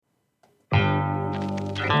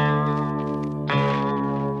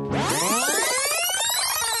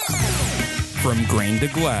From grain to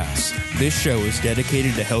glass, this show is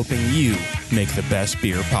dedicated to helping you make the best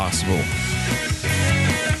beer possible.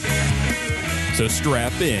 So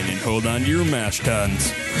strap in and hold on to your mash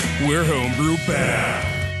tuns. We're Homebrew Bound.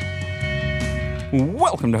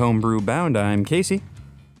 Welcome to Homebrew Bound. I'm Casey.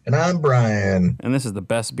 And I'm Brian. And this is the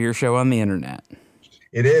best beer show on the internet.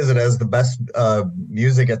 It is. It has the best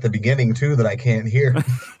music at the beginning, too, that I can't hear.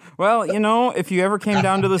 Well, you know, if you ever came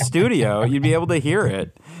down to the studio, you'd be able to hear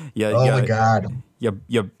it. My God. You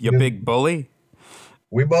big bully.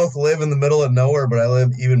 We both live in the middle of nowhere, but I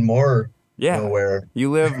live even more nowhere.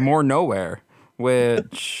 You live more nowhere,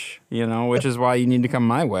 which is why you need to come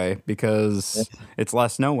my way, because it's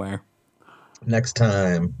less nowhere. Next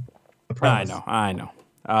time. I know.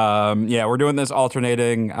 We're doing this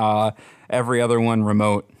alternating every other one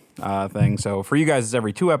remote thing. So for you guys, it's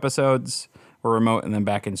every 2 episodes. We're remote and then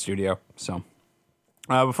back in studio. So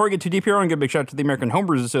before we get too deep here, I want to give a big shout out to the American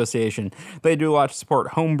Homebrewers Association. They do a lot to support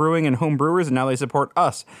home brewing and home brewers, and now they support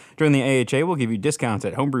us. During the AHA, we'll give you discounts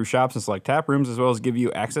at homebrew shops and select tap rooms, as well as give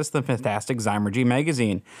you access to the fantastic Zymergy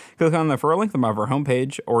magazine. Click on the referral link above our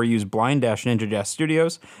homepage, or use Blind-Ninja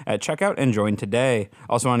Studios at checkout and join today.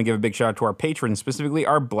 Also want to give a big shout out to our patrons, specifically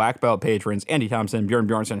our Black Belt patrons, Andy Thompson, Bjorn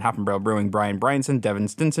Bjornson, Hoppenbrell Brewing, Brian Bryanson, Devin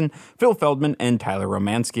Stinson, Phil Feldman, and Tyler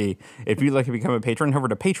Romansky. If you'd like to become a patron, head over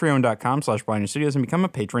to patreon.com/Blind-Ninja and become a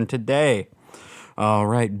patron today. All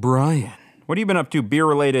right, Brian, what have you been up to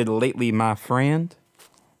beer-related lately, my friend?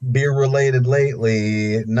 Beer-related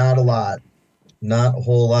lately, not a lot. Not a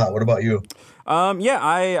whole lot. What about you?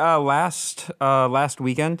 I last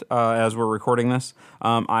weekend, as we're recording this,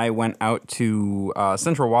 I went out to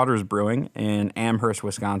Central Waters Brewing in Amherst,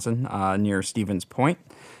 Wisconsin, near Stevens Point,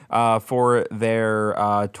 for their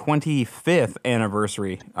 25th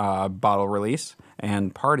anniversary bottle release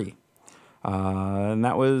and party. And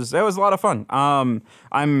that was a lot of fun.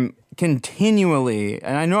 I'm continually,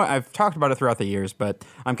 and I know I've talked about it throughout the years, but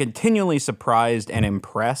I'm continually surprised and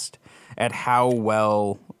impressed at how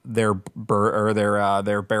well their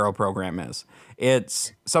barrel program is.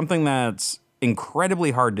 It's something that's incredibly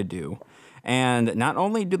hard to do, and not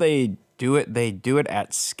only do they do it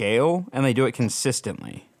at scale, and they do it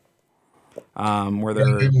consistently.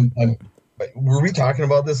 Were we talking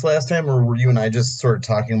about this last time, or were you and I just sort of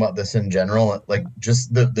talking about this in general? Like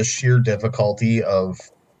just the sheer difficulty of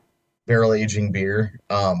barrel aging beer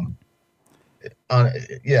on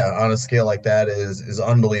a scale like that is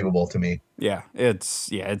unbelievable to me. It's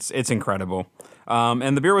incredible.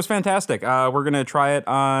 And the beer was fantastic. We're going to try it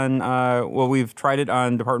on, we've tried it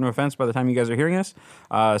on Department of Defense by the time you guys are hearing this.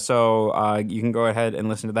 So you can go ahead and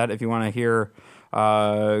listen to that if you want to hear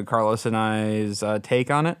Carlos and I's take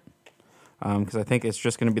on it. Because I think it's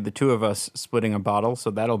just going to be the 2 of us splitting a bottle, so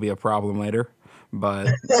that'll be a problem later. But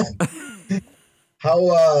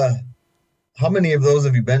how many of those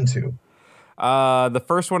have you been to? The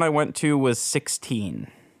first one I went to was 16.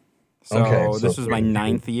 So this was my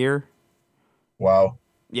 9th year. Wow.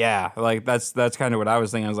 Yeah, like that's kind of what I was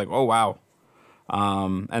thinking. I was like, oh wow.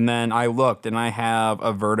 And then I looked, and I have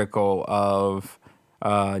a vertical of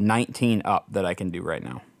 19 up that I can do right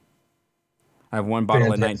now. I have 1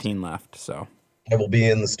 bottle of 19 left, so. I will be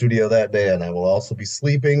in the studio that day, and I will also be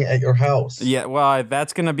sleeping at your house. Yeah, well,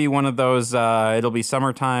 that's going to be one of those, it'll be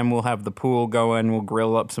summertime, we'll have the pool going, we'll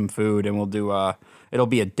grill up some food, and we'll do, it'll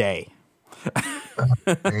be a day.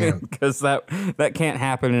 Because that can't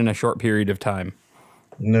happen in a short period of time.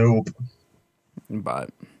 Nope.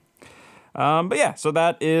 But yeah, so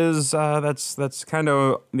that is, that's kind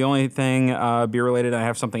of the only thing beer related. I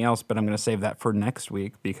have something else, but I'm going to save that for next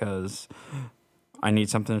week because I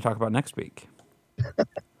need something to talk about next week.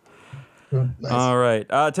 Nice. All right.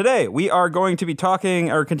 Today, we are going to be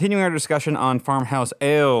continuing our discussion on farmhouse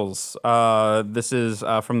ales. This is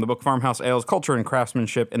from the book Farmhouse Ales, Culture and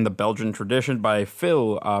Craftsmanship in the Belgian Tradition by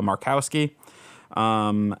Phil Markowski.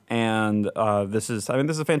 This is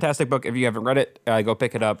a fantastic book. If you haven't read it, go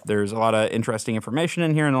pick it up. There's a lot of interesting information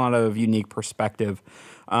in here and a lot of unique perspective.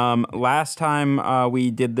 Last time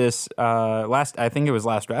we did this, I think it was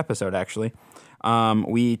last episode actually,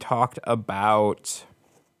 we talked about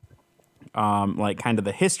kind of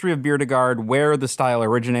the history of Bière de Garde, where the style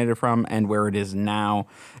originated from, and where it is now.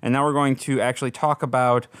 And now we're going to actually talk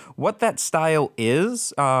about what that style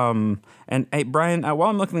is. And hey, Brian, while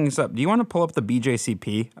I'm looking this up, do you want to pull up the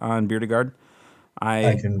BJCP on Bière de Garde?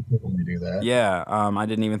 I can probably do that. Yeah, I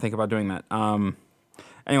didn't even think about doing that.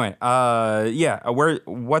 Anyway,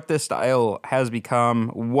 what this style has become,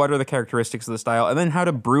 what are the characteristics of the style, and then how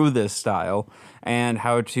to brew this style, and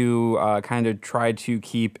how to kind of try to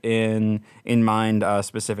keep in mind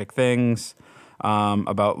specific things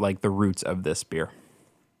about like the roots of this beer.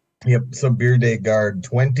 Yep. So Beer Day Guard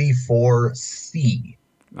 24C.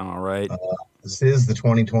 All right. This is the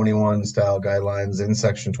 2021 style guidelines in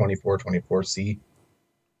section 24C.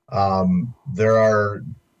 There are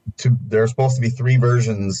there are supposed to be three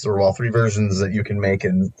versions, or well, three versions that you can make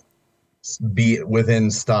and be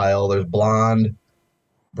within style. There's blonde,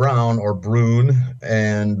 brown, or brune,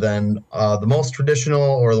 and then the most traditional,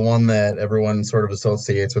 or the one that everyone sort of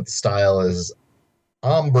associates with the style, is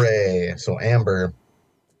ombre, so amber.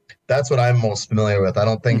 That's what I'm most familiar with. I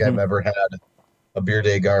don't think I've ever had a Beer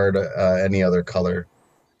Day Guard any other color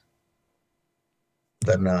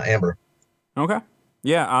than amber. Okay.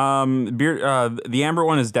 Yeah. The amber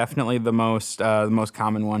one is definitely the most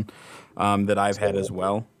common one that I've had as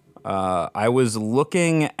well. I was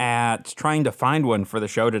looking at trying to find one for the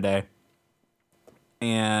show today,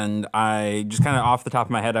 and I just kind of off the top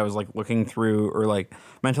of my head, I was like looking through, or like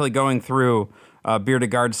mentally going through Beer Day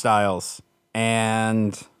Guard styles,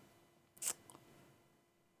 and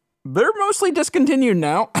they're mostly discontinued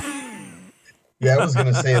now. Yeah, I was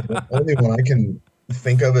gonna say the only one I can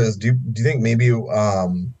think of is, do you think maybe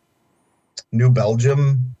New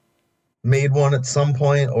Belgium made one at some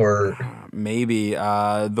point, or Maybe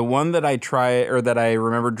the one that I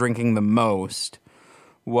remember drinking the most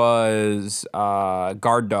was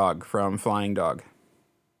Guard Dog from Flying Dog.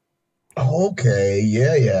 okay,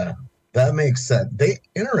 yeah, that makes sense.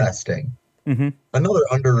 Interesting. Another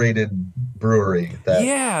underrated brewery that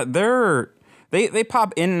Yeah, they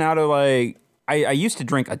pop in and out of like I used to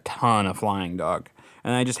drink a ton of Flying Dog,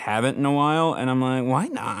 and I just haven't in a while, and I'm like, why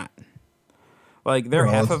not? Like their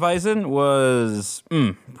Hefeweizen was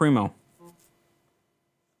primo.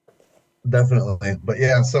 definitely. But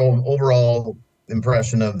yeah, so overall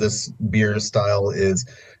impression of this beer style is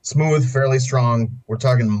smooth, fairly strong. We're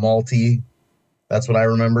talking malty. That's what I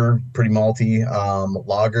remember. Pretty malty.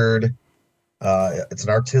 Lagered. It's an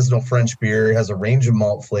artisanal French beer. It has a range of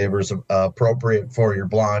malt flavors appropriate for your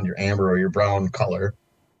blonde, your amber, or your brown color.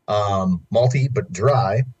 Malty but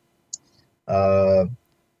dry.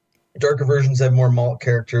 Darker versions have more malt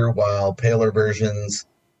character, while paler versions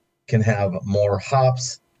can have more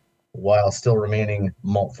hops while still remaining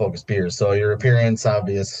malt-focused beers. So your appearance,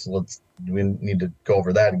 obvious. We need to go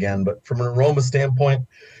over that again. But from an aroma standpoint,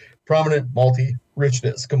 prominent, malty,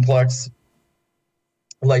 richness, complex,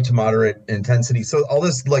 light to moderate intensity. So all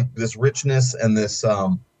this, like this richness and this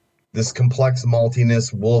complex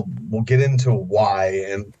maltiness, we'll get into why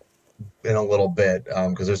in a little bit,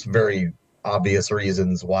 because there's very obvious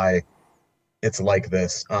reasons why it's like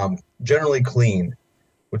this. Generally clean,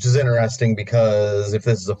 which is interesting because if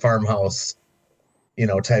this is a farmhouse,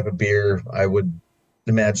 type of beer, I would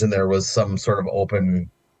imagine there was some sort of open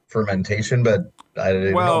fermentation, but I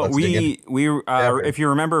didn't know. If you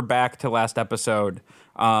remember back to last episode,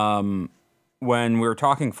 when we were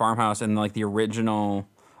talking farmhouse and like the original,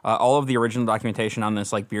 all of the original documentation on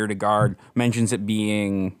this, like Beer de Garde, mentions it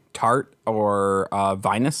being tart or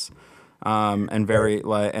vinous, and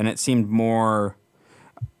and it seemed more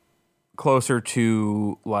closer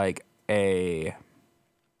to like a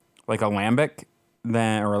lambic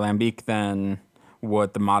than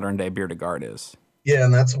what the modern day Beer de Garde is. Yeah,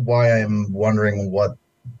 and that's why I'm wondering what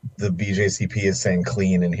the BJCP is saying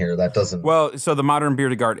clean in here. That doesn't. Well, so the modern Beer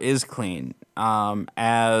de Garde is clean,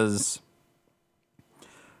 as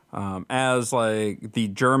like the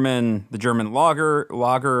German lager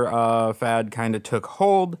fad kind of took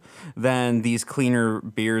hold, then these cleaner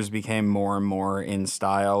beers became more and more in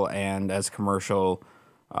style, and as commercial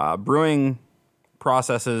brewing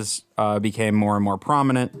processes became more and more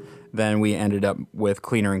prominent, then we ended up with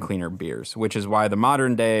cleaner and cleaner beers, which is why the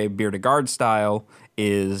modern day Beer de Garde style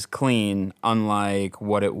is clean, unlike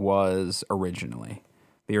what it was originally,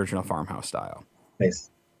 the original farmhouse style. Nice.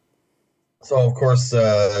 So, of course,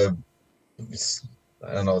 I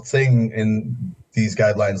don't know, saying in these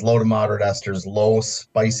guidelines, low to moderate esters, low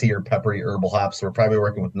spicy or peppery herbal hops. So we're probably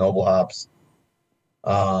working with noble hops.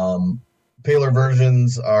 Paler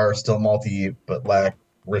versions are still malty, but lack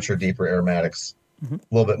richer, deeper aromatics. A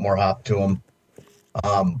little bit more hop to them.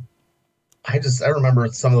 I remember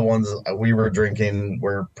some of the ones we were drinking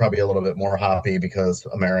were probably a little bit more hoppy because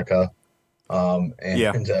America. So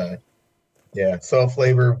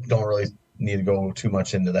flavor, don't really need to go too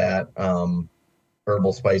much into that.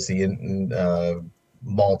 Herbal, spicy, and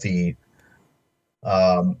malty.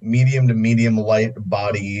 Medium to medium light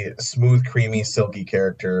body, smooth, creamy, silky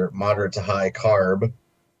character, moderate to high carb,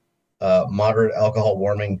 moderate alcohol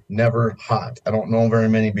warming, never hot. I don't know very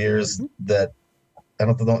many beers that I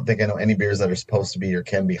don't think I know any beers that are supposed to be or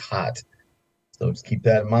can be hot. So just keep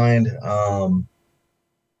that in mind.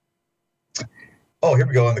 Here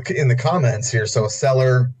we go in the comments here. So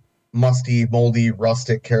cellar, musty, moldy,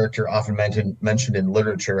 rustic character often mentioned in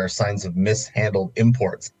literature are signs of mishandled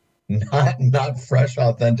imports, not fresh,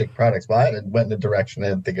 authentic products. Well, it went in a direction I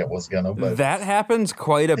didn't think it was gonna, but That happens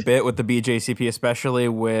quite a bit with the BJCP, especially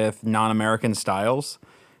with non-American styles.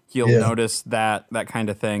 You'll yeah, notice that kind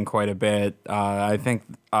of thing quite a bit. I think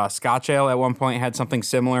Scotch Ale at one point had something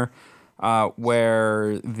similar,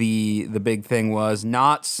 where the big thing was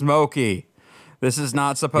not smoky. This is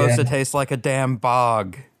not supposed yeah, to taste like a damn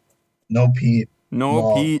bog. no peat, No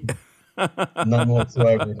malt, peat. none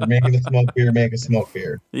whatsoever. If you're making a smoke beer, make a smoke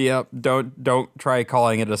beer. Yep. Don't try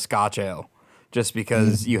calling it a Scotch Ale just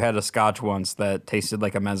because Mm. you had a Scotch once that tasted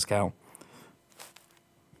like a mezcal.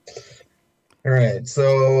 All right,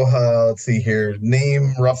 so let's see here.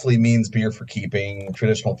 Name roughly means beer for keeping.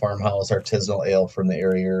 Traditional farmhouse artisanal ale from the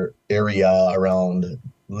area around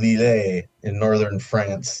Lille in northern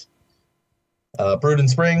France. Brewed in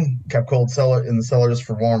spring, kept cold cellar in the cellars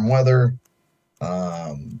for warm weather.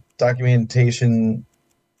 Documentation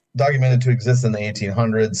documented to exist in the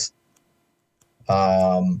 1800s.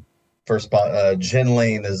 Gin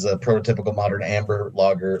Lane is a prototypical modern amber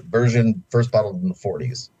lager version, first bottled in the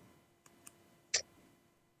 40s.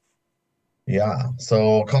 Yeah,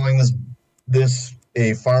 so calling this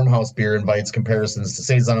a farmhouse beer invites comparisons to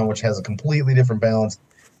saison, which has a completely different balance.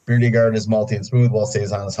 Beerdegard is malty and smooth, while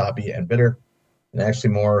saison is hoppy and bitter, and actually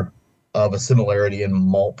more of a similarity in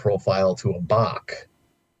malt profile to a Bock.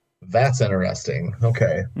 That's interesting.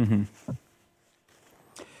 Okay.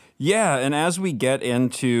 Yeah, and as we get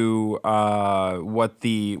into what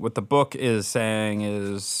the book is saying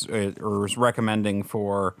or is recommending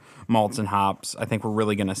for malts and hops, I think we're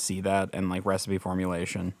really going to see that in like recipe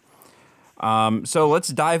formulation. So let's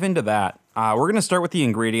dive into that. We're going to start with the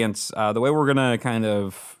ingredients. The way we're going to kind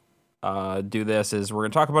of do this is we're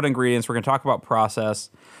going to talk about ingredients. We're going to talk about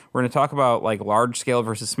process. We're going to talk about like large scale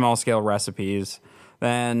versus small scale recipes.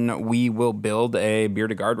 Then we will build a Bière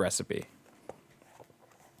de Garde recipe.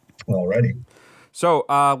 Alrighty. So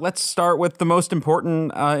let's start with the most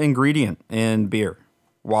important ingredient in beer,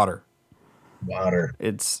 water. Water.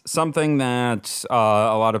 It's something that a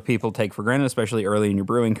lot of people take for granted, especially early in your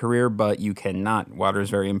brewing career, but you cannot. Water is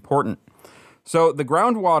very important. So the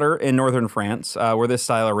groundwater in northern France, where this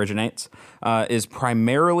style originates, is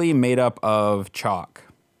primarily made up of chalk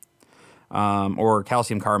or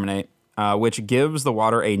calcium carbonate, which gives the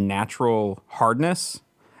water a natural hardness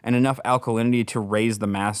and enough alkalinity to raise the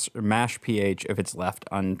mash pH if it's left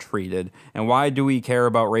untreated. And why do we care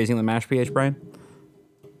about raising the mash pH, Brian?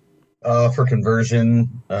 For converting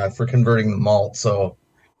the malt. So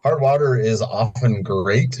hard water is often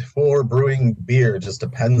great for brewing beer. It just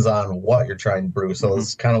depends on what you're trying to brew. So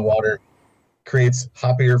this kind of water creates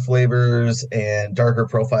hoppier flavors and darker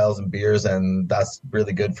profiles in beers, and that's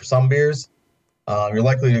really good for some beers. You're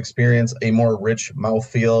likely to experience a more rich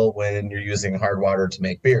mouthfeel when you're using hard water to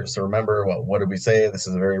make beer. So remember, what did we say? This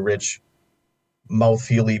is a very rich,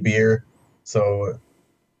 mouthfeely beer. So,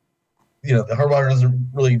 the hard water doesn't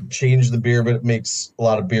really change the beer, but it makes a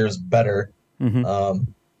lot of beers better. Hard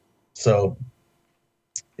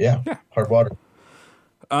water.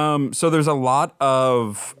 So there's a lot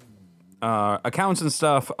of accounts and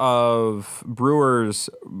stuff of brewers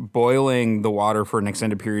boiling the water for an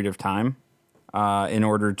extended period of time in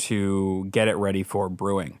order to get it ready for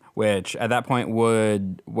brewing, which at that point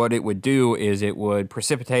what it would do is it would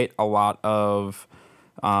precipitate a lot of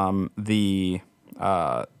the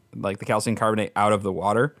calcium carbonate out of the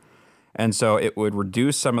water. And so it would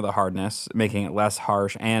reduce some of the hardness, making it less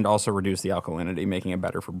harsh, and also reduce the alkalinity, making it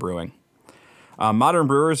better for brewing. Modern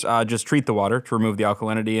brewers just treat the water to remove the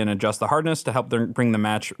alkalinity and adjust the hardness to help bring the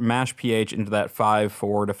mash pH into that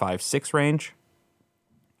 5.4 to 5.6 range.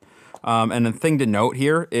 And the thing to note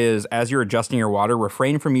here is as you're adjusting your water,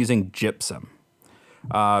 refrain from using gypsum.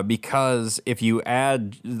 Because if you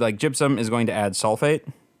add, gypsum is going to add sulfate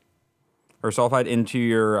into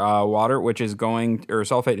your water,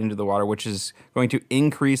 sulfate into the water, which is going to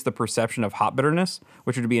increase the perception of hop bitterness,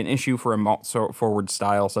 which would be an issue for a malt-forward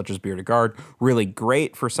style such as Bière de Garde. Really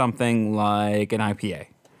great for something like an IPA.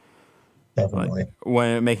 Definitely.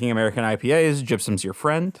 When making American IPAs, gypsum's your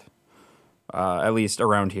friend. At least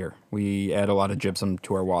around here, we add a lot of gypsum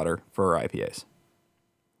to our water for our IPAs.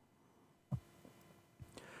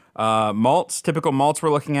 Typical malts we're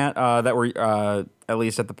looking at that were at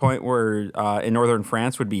least at the point where in northern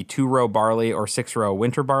France would be 2-row barley or 6-row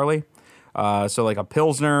winter barley. So like a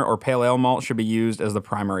Pilsner or pale ale malt should be used as the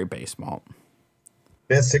primary base malt.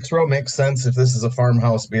 Yeah, 6-row makes sense if this is a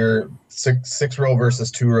farmhouse beer. 6-row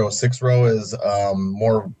versus 2-row. 6-row is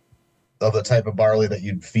more of the type of barley that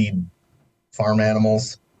you'd feed farm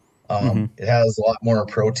animals. It has a lot more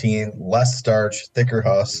protein, less starch, thicker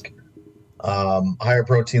husk. Higher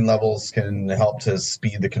protein levels can help to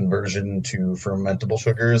speed the conversion to fermentable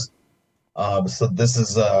sugars. So this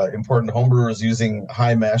is important to homebrewers using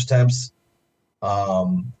high mash temps,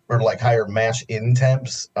 or like higher mash in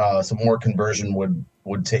temps. So more conversion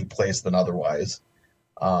would take place than otherwise.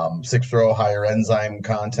 6-row higher enzyme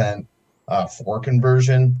content for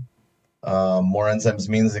conversion. More enzymes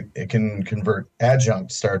means it can convert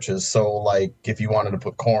adjunct starches. So like if you wanted to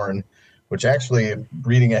put corn, which actually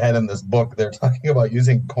reading ahead in this book, they're talking about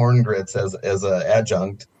using corn grits as an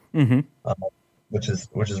adjunct, which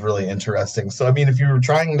is really interesting. So I mean, if you were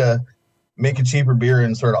trying to make a cheaper beer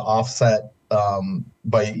and sort of offset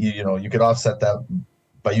you could offset that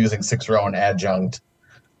by using 6-row and adjunct.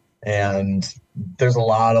 And there's a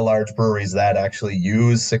lot of large breweries that actually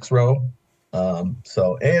use 6-row. And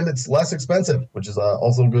it's less expensive, which is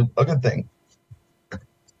also a good thing.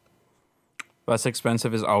 Less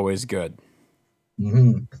expensive is always good.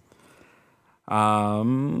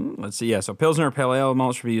 Let's see. Yeah, so Pilsner or Pale Ale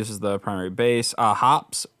malt should be used as the primary base.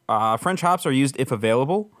 Hops. French hops are used if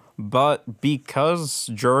available, but because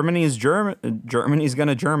Germany's going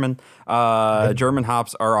to German, German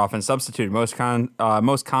hops are often substituted. Most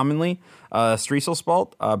commonly,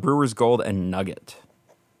 Strieselspalt, Brewer's Gold, and Nugget.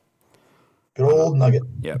 Good old Nugget.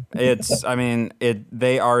 Yeah,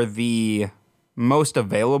 they are the most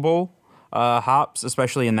available hops,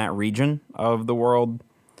 especially in that region of the world,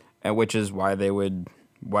 which is why they would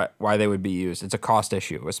be used. It's a cost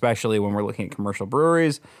issue, especially when we're looking at commercial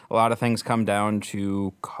breweries. A lot of things come down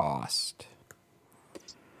to cost.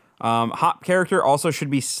 Hop character also should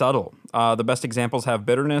be subtle. The best examples have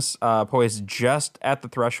bitterness poised just at the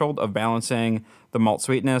threshold of balancing the malt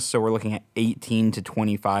sweetness. So we're looking at 18 to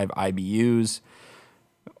 25 IBUs.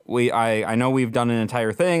 I know we've done an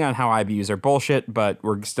entire thing on how IBUs are bullshit, but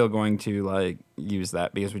we're still going to use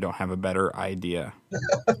that because we don't have a better idea.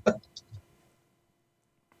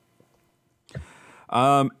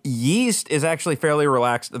 Yeast is actually fairly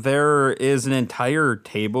relaxed. There is an entire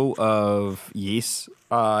table of yeasts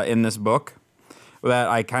in this book that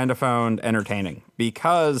I kind of found entertaining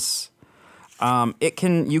because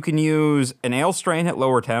you can use an ale strain at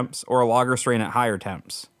lower temps or a lager strain at higher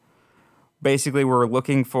temps. Basically, we're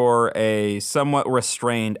looking for a somewhat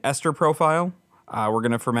restrained ester profile. We're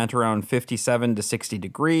going to ferment around 57 to 60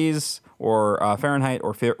 degrees or Fahrenheit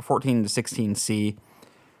or 14 to 16 C.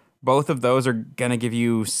 Both of those are going to give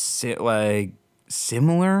you similar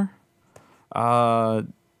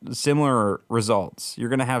results. You're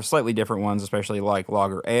going to have slightly different ones, especially like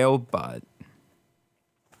lager ale, but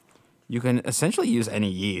you can essentially use any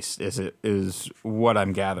yeast is what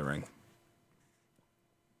I'm gathering.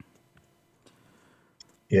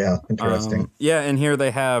 Yeah, interesting. And here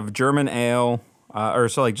they have German ale,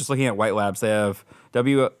 just looking at White Labs, they have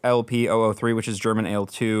WLP003, which is German ale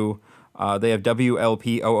 2. They have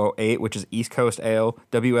WLP008, which is East Coast ale.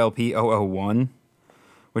 WLP001,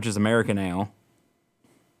 which is American ale.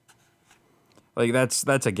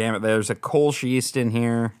 That's a gamut. There's a Kolsch yeast in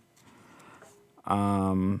here.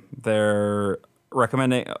 They're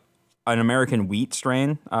recommending an American wheat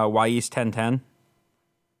strain, Y Yeast 1010.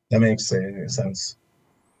 That makes sense.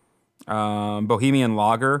 Bohemian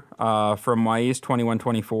Lager from Y Yeast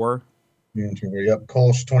 2124. Yep,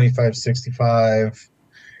 Kolsch 2565.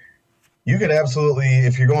 You could absolutely,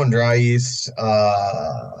 if you're going dry yeast,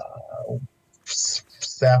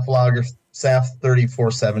 Saf Lager, Saf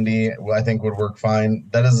 3470, I think would work fine.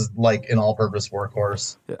 That is like an all-purpose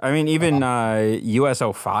workhorse. I mean, even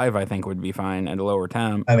US05, I think, would be fine at a lower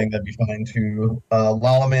temp. I think that'd be fine too.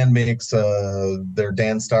 Lalaman makes their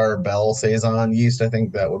Danstar Bell Saison yeast. I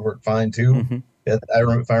think that would work fine too. Mm-hmm. If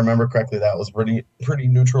I remember correctly, that was pretty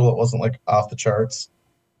neutral. It wasn't like off the charts.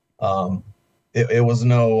 It was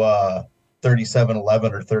no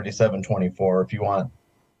 3711 or 3724 if you want.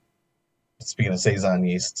 Speaking of Saison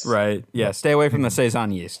yeasts. Right. Yeah. Stay away from the Saison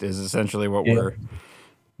yeast is essentially what we're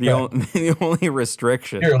the only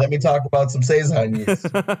restriction. Here, let me talk about some Saison yeast.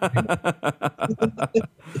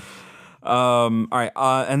 All right.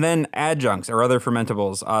 And then adjuncts or other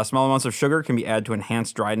fermentables. Small amounts of sugar can be added to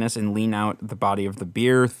enhance dryness and lean out the body of the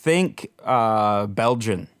beer. Think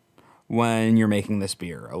Belgian when you're making this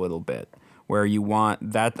beer a little bit, where you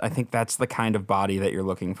want that. I think that's the kind of body that you're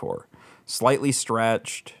looking for. Slightly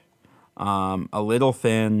stretched. A little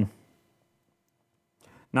thin,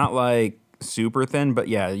 not like super thin, but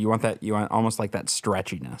yeah, you want almost like that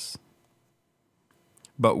stretchiness,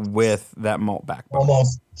 but with that malt backbone.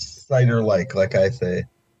 Almost cider-like I say.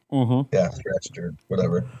 Mm-hmm. Yeah, stretched or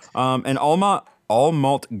whatever. And all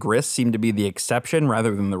malt grist seem to be the exception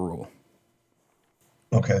rather than the rule.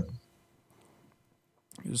 Okay.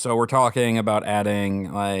 So we're talking about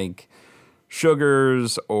adding like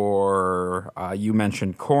sugars, or you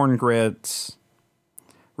mentioned corn grits.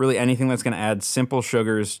 Really anything that's going to add simple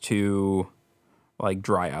sugars to like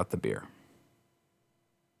dry out the beer.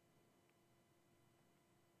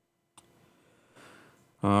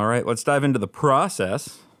 All right, let's dive into the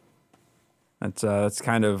process. That's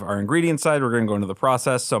kind of our ingredient side. We're going to go into the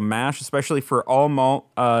process. So mash, especially for all malt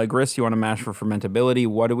grist, you want to mash for fermentability.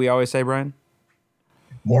 What do we always say, Brian?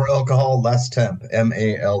 More alcohol, less temp.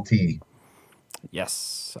 MALT.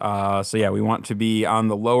 Yes. So yeah, we want to be on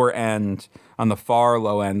the lower end, on the far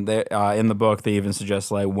low end. In the book, they even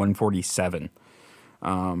suggest like 147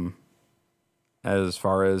 as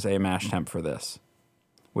far as a mash temp for this,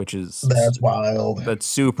 which is That's wild. That's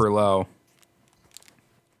super low.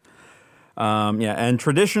 Yeah, and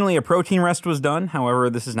traditionally a protein rest was done. However,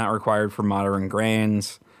 this is not required for modern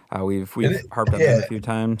grains. We've harped on that a few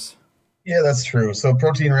times. Yeah, that's true. So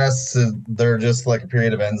protein rests, they're just like a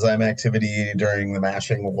period of enzyme activity during the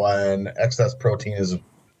mashing when excess protein is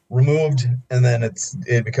removed, and then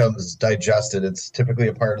it becomes digested. It's typically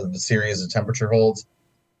a part of the series of temperature holds,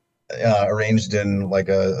 arranged in like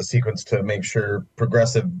a sequence to make sure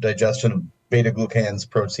progressive digestion of beta glucans,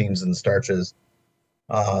 proteins, and starches.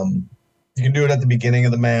 You can do it at the beginning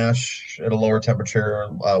of the mash at a lower temperature.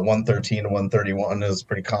 113 to 131 is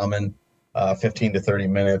pretty common. 15 to 30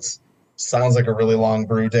 minutes. Sounds like a really long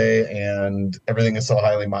brew day, and everything is so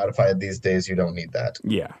highly modified these days, you don't need that.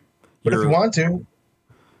 Yeah. But if you want to,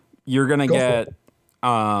 you're going to get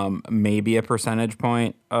maybe a percentage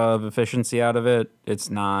point of efficiency out of it.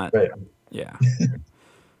 It's not. Right. Yeah.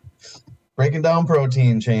 Breaking down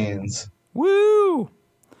protein chains. Woo!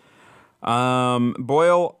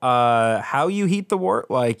 Boil, how you heat the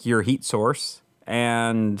wort, like your heat source,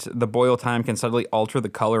 and the boil time can subtly alter the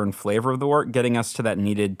color and flavor of the wort, getting us to that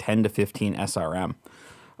needed 10 to 15 SRM,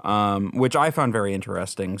 which I found very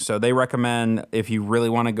interesting. So they recommend, if you really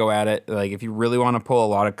want to go at it, like if you really want to pull a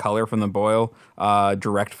lot of color from the boil,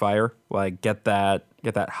 direct fire, like get that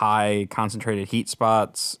high concentrated heat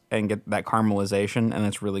spots and get that caramelization, and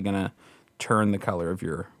that's really going to turn the color of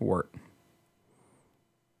your wort.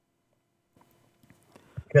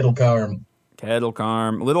 Kettle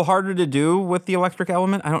carm. A little harder to do with the electric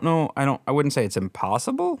element. I wouldn't say it's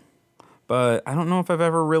impossible, but I don't know if I've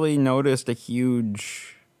ever really noticed a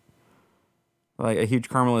huge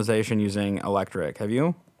caramelization using electric. Have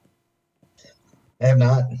you? I have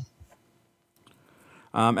not.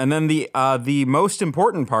 And then the most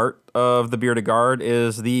important part of the beer to guard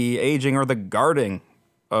is the aging or the guarding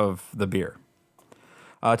of the beer.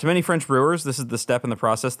 To many French brewers, this is the step in the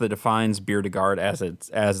process that defines beer to guard as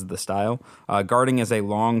the style. Guarding is a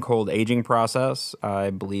long, cold aging process.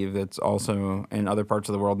 I believe it's also in other parts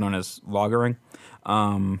of the world known as lagering.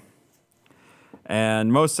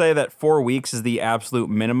 And most say that 4 weeks is the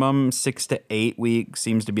absolute minimum. 6 to 8 weeks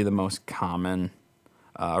seems to be the most common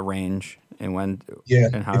range and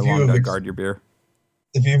how long to guard your beer.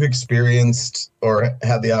 If you've experienced or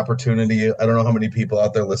had the opportunity, I don't know how many people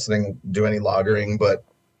out there listening do any lagering, but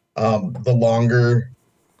the longer,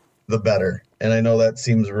 the better. And I know that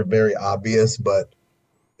seems very obvious, but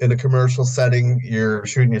in a commercial setting, you're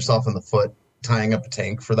shooting yourself in the foot tying up a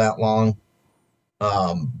tank for that long.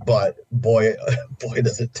 But boy,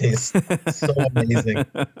 does it taste so amazing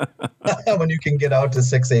when you can get out to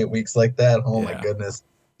 6-8 weeks like that. Oh my goodness,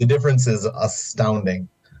 the difference is astounding.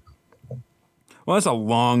 Well, that's a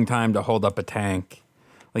long time to hold up a tank.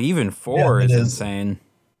 Like even 4 is insane.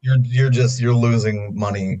 You're losing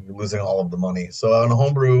money. You're losing all of the money. So on a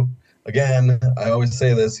homebrew, again, I always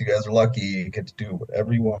say this: you guys are lucky. You get to do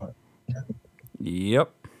whatever you want.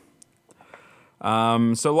 Yep.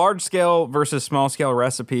 So large scale versus small scale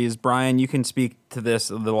recipes. Brian, you can speak to this.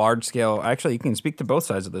 The large scale. Actually, you can speak to both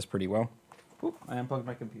sides of this pretty well. Oop, I unplugged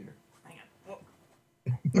my computer. Hang on.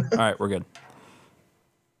 All right, we're good.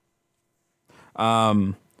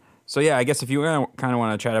 So yeah, I guess if you kind of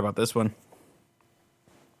want to chat about this one.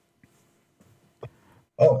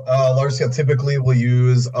 Large scale typically will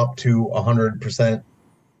use up to 100%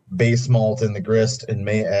 base malt in the grist and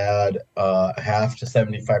may add half to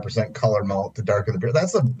 75% color malt to darken the beer.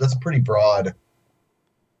 That's pretty broad.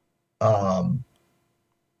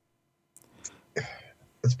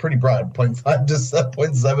 It's pretty broad. 0.5 to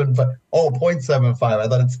 0.75. Oh, 0.75. I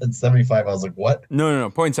thought it said 75. I was like, what? No.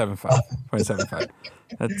 0.75. 0.75.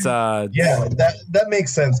 That's yeah, that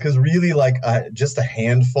makes sense because really, like, just a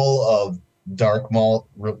handful of dark malt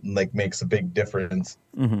like makes a big difference.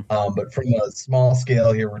 Mm-hmm. But from a small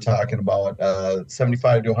scale here, we're talking about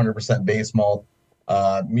 75 to 100% base malt,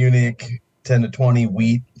 Munich 10 to 20,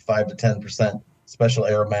 wheat 5 to 10%, special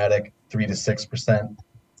aromatic 3 to 6%.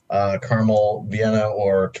 caramel Vienna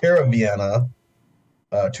or Cara Vienna,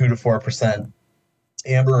 2 to 4%,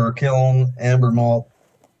 amber or kiln amber malt,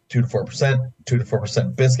 2 to 4%, 2 to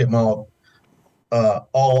 4% biscuit malt.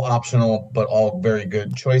 All optional, but all very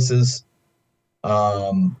good choices.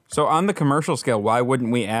 So on the commercial scale, why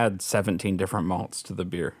wouldn't we add 17 different malts to the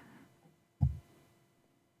beer?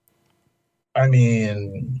 I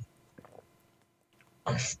mean,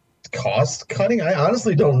 cost cutting. I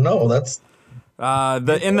honestly don't know. That's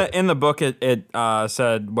In the book it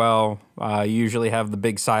said, well, you usually have the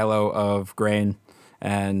big silo of grain,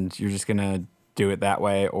 and you're just gonna do it that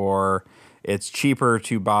way, or it's cheaper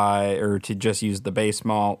to buy or to just use the base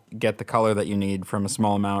malt, get the color that you need from a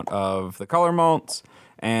small amount of the color malts,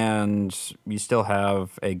 and you still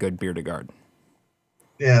have a good beer to guard.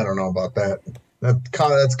 yeah. I don't know about that.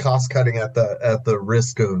 That's cost cutting at the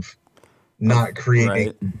risk of not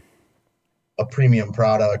creating Right. a premium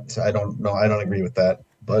product. I don't know. I don't agree with that,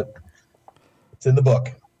 but it's in the book.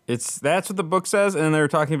 That's what the book says, and they were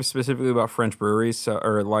talking specifically about French breweries,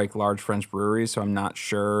 or like large French breweries. So I'm not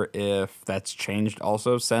sure if that's changed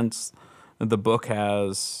also since the book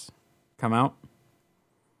has come out.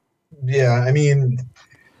 Yeah, I mean,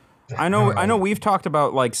 I know we've talked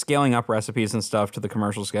about like scaling up recipes and stuff to the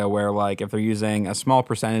commercial scale, where like if they're using a small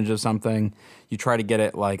percentage of something, you try to get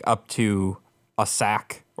it like up to a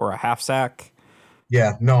sack or a half sack.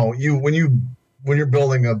 yeah, no, when you're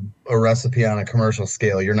building a recipe on a commercial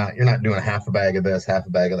scale, you're not doing half a bag of this, half a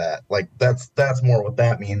bag of that. Like that's more what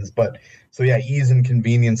that means. But so yeah, ease and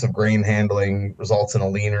convenience of grain handling results in a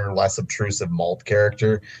leaner, less obtrusive malt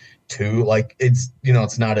character too. Like it's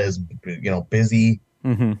not as busy.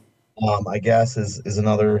 Mm-hmm. I guess is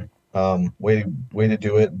another way to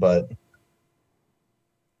do it. But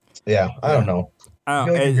yeah, I don't Yeah. know. I Oh,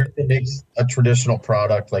 feel like if you're gonna make a traditional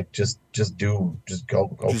product, like just go just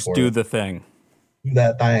for do it. the thing. Do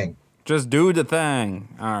that thing. Just do the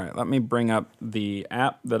thing. All right, let me bring up the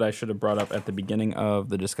app that I should have brought up at the beginning of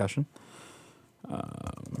the discussion.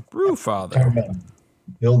 Talking Brewfather. about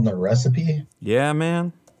building a recipe. Yeah,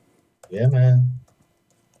 man. Yeah, man.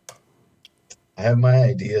 I have my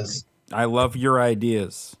ideas. I love your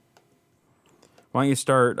ideas. Why don't you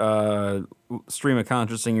start stream of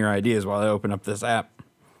consciousing your ideas while I open up this app?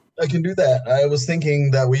 I can do that. I was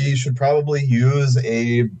thinking that we should probably use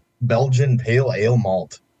a Belgian pale ale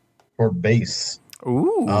malt for base.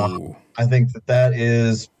 Ooh. I think that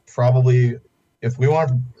is probably if we want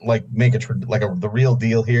to like make the real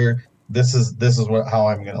deal here. This is how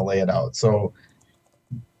I'm going to lay it out. So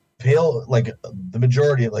pale, like the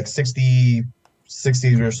majority, like 60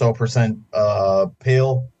 or so percent,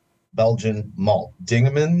 pale Belgian malt,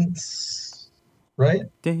 Dingemans, right?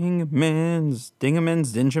 Dingemans, Uh,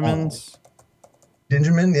 Dingemans.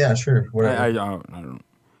 Dingeman, yeah, sure, whatever. I don't.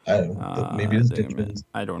 I don't know. Maybe it's Dingemans.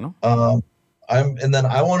 I don't know. And then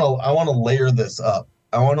I want to layer this up.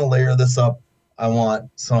 I want to layer this up. I want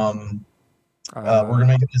some.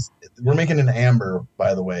 We're making an amber,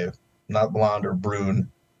 by the way, not blonde or brune.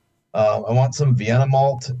 I want some Vienna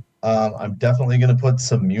malt. I'm definitely going to put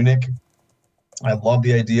some Munich. I love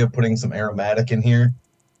the idea of putting some aromatic in here,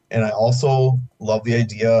 and I also love the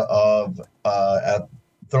idea of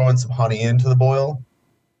throwing some honey into the boil.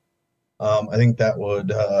 I think that would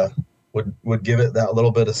give it that little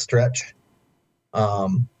bit of stretch,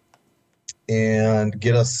 and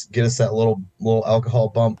get us that little alcohol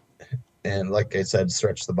bump, and like I said,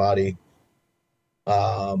 stretch the body.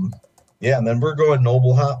 Yeah, and then we're going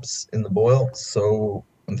noble hops in the boil. So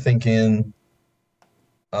I'm thinking,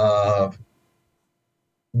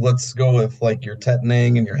 let's go with like your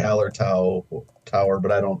Tettnang and your Tower,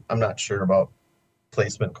 but I'm not sure about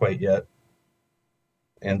placement quite yet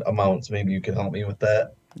and amounts. Maybe you could help me with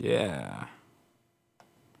that. Yeah.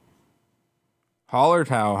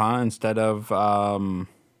 Hallertau, huh? Instead of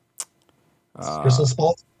Crystal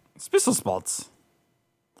Spalt? Spisselspaltz.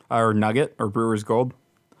 Or Nugget or Brewer's Gold.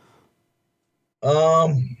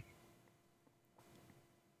 I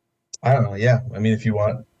don't know. Yeah, I mean, if you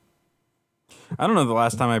want. I don't know the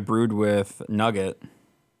last time I brewed with Nugget.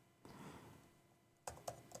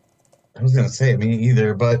 I was gonna say me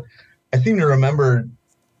either, but I seem to remember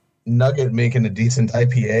Nugget making a decent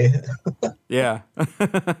IPA. Yeah.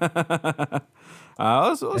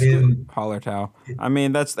 Let's I do mean, Hallertau. I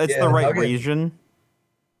mean, that's yeah, the right Nugget. region.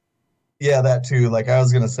 Yeah, that too. Like I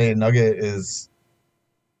was gonna say, Nugget is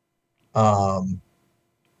um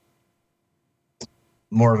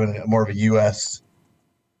more of a U.S.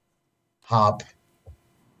 hop.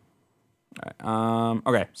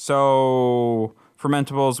 Okay, so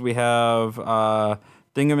fermentables we have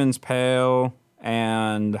Dingeman's Pale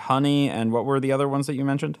and honey, and what were the other ones that you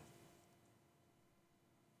mentioned?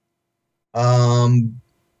 Um,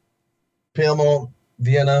 Pale malt,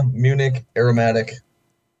 Vienna, Munich, aromatic,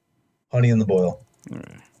 honey in the boil. I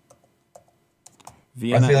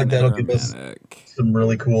Vienna feel like and that'll give us aromatic. some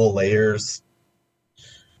really cool layers.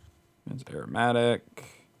 It's aromatic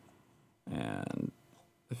and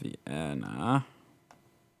Vienna.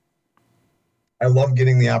 I love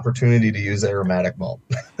getting the opportunity to use aromatic malt.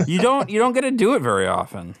 You don't get to do it very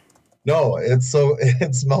often. No, it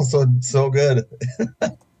smells so good.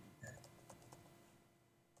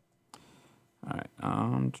 All right.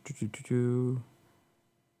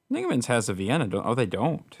 Ningemans has a Vienna. They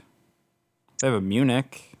don't. They have a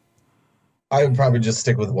Munich. I would probably just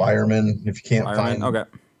stick with Wireman if you can't Ironman. find. Okay.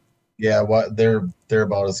 Yeah, what they're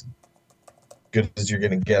about as good as you're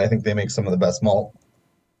gonna get. I think they make some of the best malt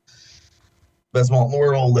in the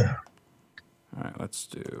world. All right. Let's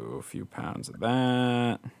do a few pounds of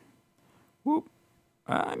that. Whoop.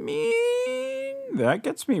 I mean, that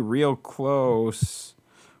gets me real close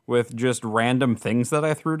with just random things that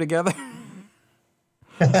I threw together.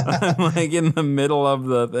 I'm like in the middle of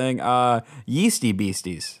the thing. Yeasty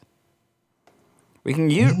beasties. We can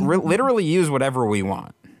literally use whatever we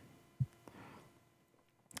want.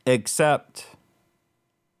 Except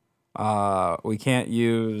we can't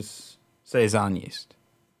use Saison yeast.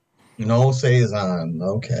 No saison.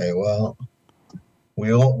 Okay, well,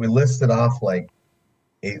 we listed off like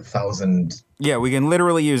 8,000. Yeah, we can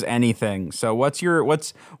literally use anything. So what's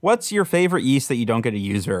your favorite yeast that you don't get to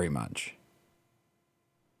use very much?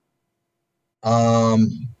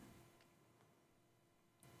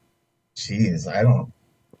 Geez, I don't.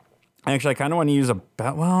 Actually, I kind of want to use I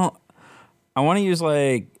want to use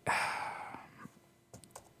like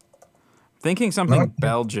thinking something No.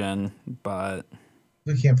 Belgian, but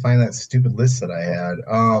We can't find that stupid list that I had.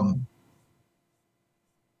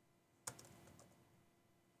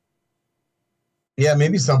 Yeah,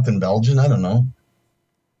 maybe something Belgian. I don't know.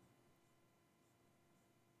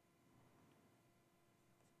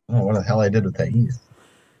 I don't know what the hell I did with that yeast.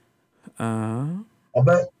 I'll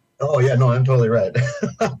bet. Oh yeah, no, I'm totally right.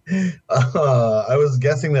 I was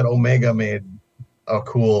guessing that Omega made a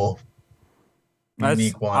cool,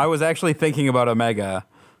 unique one. I was actually thinking about Omega.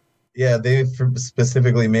 Yeah, they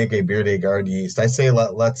specifically make a Beer Day Guard yeast. I say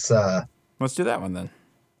let's Let's do that one then.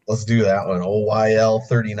 let's do that one. OYL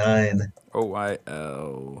 39.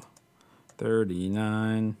 OYL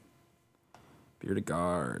 39. Beer to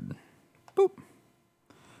guard. Boop.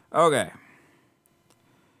 Okay.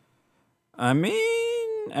 I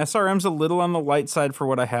mean, SRM's a little on the light side for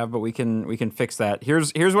what I have, but we can fix that.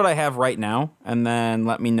 Here's what I have right now, and then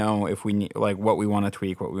let me know if we need like what we want to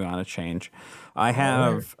tweak, what we want to change. I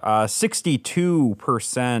have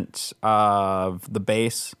 62% of the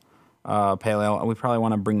base pale ale. We probably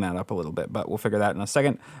want to bring that up a little bit, but we'll figure that in a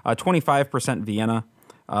second. 25% Vienna,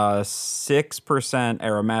 6%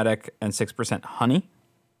 aromatic, and 6% honey.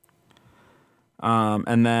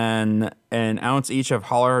 And then an ounce each of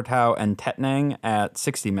Hallertau and Tettnang at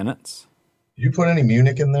 60 minutes. Did you put any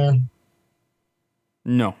Munich in there?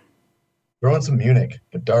 No. Throw in some Munich,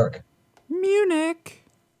 but dark. Munich.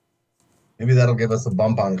 Maybe that'll give us a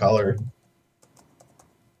bump on color.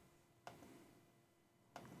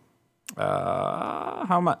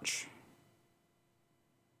 How much?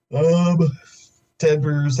 10%,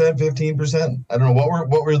 15%. I don't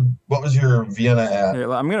know. What was your Vienna at?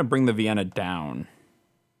 Here, I'm gonna bring the Vienna down.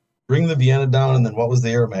 Bring the Vienna down, and then what was the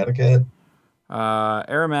aromatic at?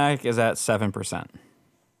 Aromatic is at 7%.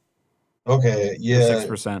 Okay, yeah,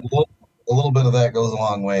 6%. A little bit of that goes a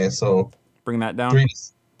long way. So Bring that down.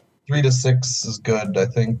 3 to 6 is good, I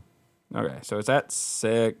think. Okay, so it's at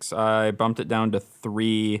 6. I bumped it down to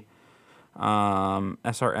 3.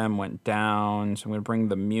 SRM went down, so I'm gonna bring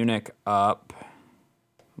the Munich up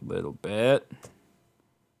a little bit.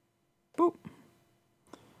 Boop.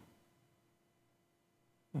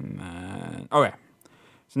 And then, okay.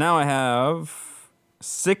 So now I have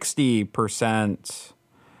 60%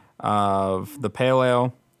 of the pale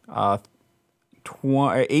ale,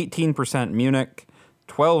 18% Munich,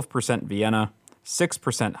 12% Vienna,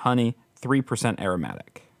 6% honey, 3%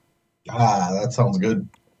 aromatic. That sounds good.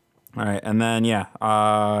 All right, and then,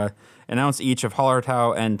 an ounce each of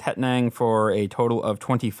Hallertau and Tettnang for a total of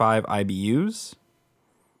 25 IBUs.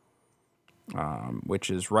 Which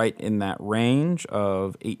is right in that range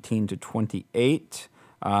of 18 to 28.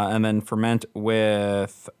 And then ferment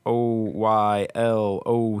with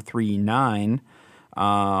OYL039.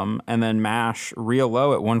 And then mash real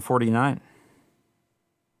low at 149.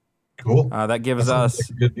 Cool. That gives us like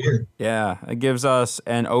a good beer. Yeah, it gives us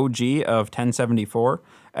an OG of 1074,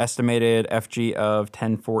 estimated FG of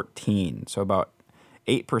 1014. So about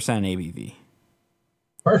 8% ABV.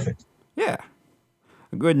 Perfect. Yeah.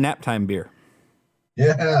 A good nap time beer.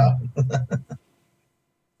 Yeah.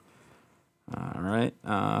 All right.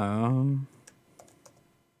 I'm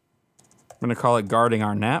going to call it Guarding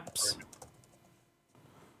Our Naps.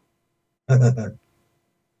 And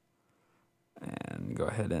go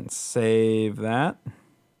ahead and save that.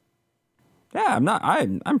 Yeah,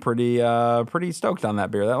 I'm pretty stoked on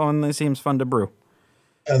that beer. That one seems fun to brew.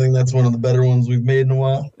 I think that's one of the better ones we've made in a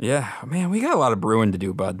while. Yeah, man, we got a lot of brewing to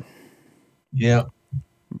do, bud. Yeah,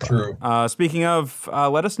 true. Speaking of,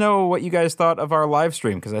 let us know what you guys thought of our live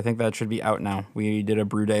stream, because I think that should be out now. We did a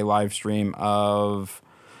Brew Day live stream of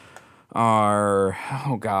our,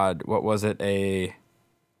 oh God, what was it? A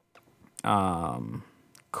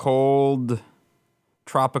cold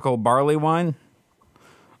tropical barley wine.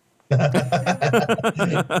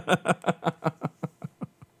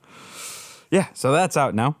 Yeah, so that's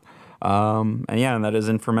out now. And that is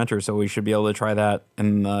in fermenter, so we should be able to try that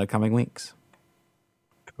in the coming weeks.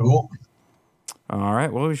 Cool. All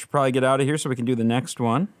right, well, we should probably get out of here so we can do the next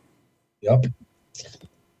one. Yep.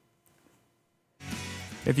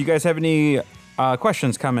 If you guys have any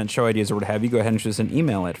questions, comments, show ideas, or what have you, go ahead and shoot us an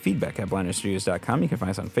email at feedback@blindninjastudios.com. You can find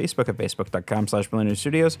us on Facebook at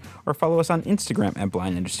facebook.com/blindninjastudios, or follow us on Instagram at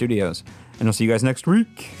blindninjastudios. And I'll see you guys next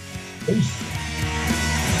week. Peace.